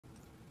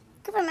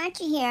Cooper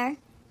Marcher here.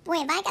 Boy,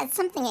 have I got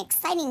something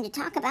exciting to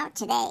talk about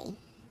today.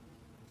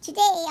 Today,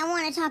 I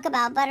want to talk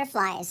about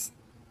butterflies,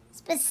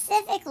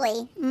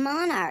 specifically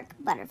monarch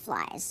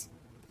butterflies.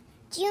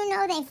 Do you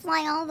know they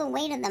fly all the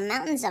way to the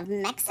mountains of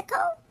Mexico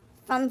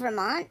from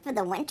Vermont for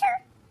the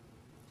winter?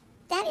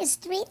 That is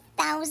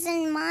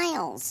 3,000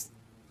 miles.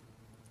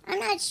 I'm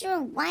not sure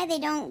why they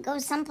don't go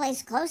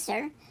someplace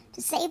closer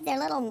to save their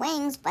little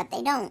wings, but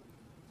they don't.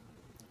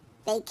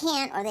 They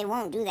can't or they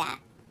won't do that.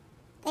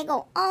 They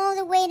go all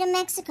the way to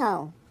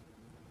Mexico.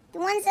 The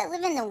ones that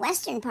live in the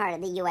western part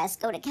of the U.S.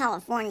 go to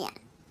California.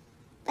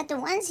 But the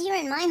ones here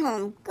in my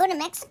home go to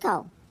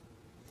Mexico.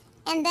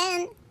 And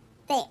then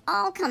they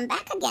all come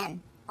back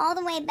again, all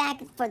the way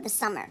back for the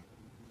summer.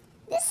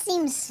 This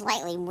seems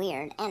slightly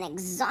weird and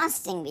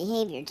exhausting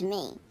behavior to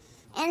me.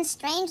 And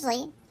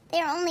strangely, they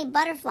are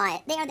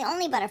the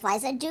only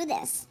butterflies that do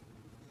this.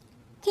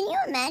 Can you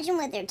imagine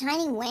with their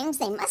tiny wings,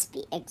 they must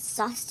be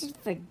exhausted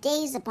for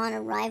days upon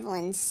arrival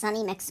in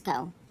sunny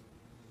Mexico.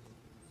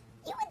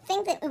 You would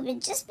think that it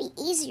would just be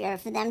easier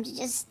for them to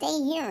just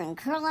stay here and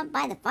curl up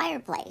by the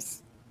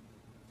fireplace.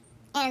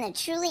 And the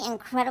truly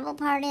incredible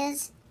part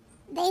is,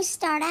 they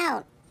start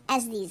out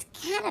as these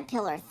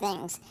caterpillar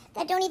things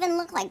that don't even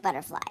look like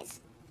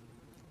butterflies.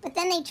 But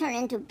then they turn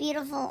into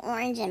beautiful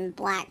orange and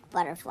black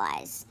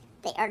butterflies.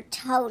 They are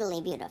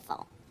totally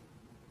beautiful.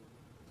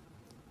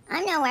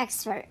 I'm no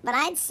expert, but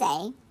I'd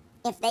say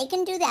if they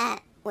can do that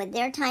with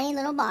their tiny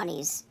little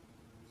bodies,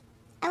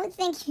 I would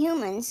think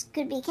humans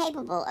could be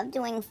capable of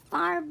doing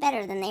far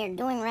better than they are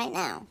doing right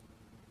now.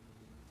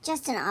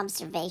 Just an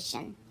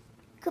observation.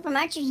 Cooper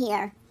Marcher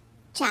here.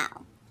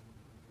 Ciao.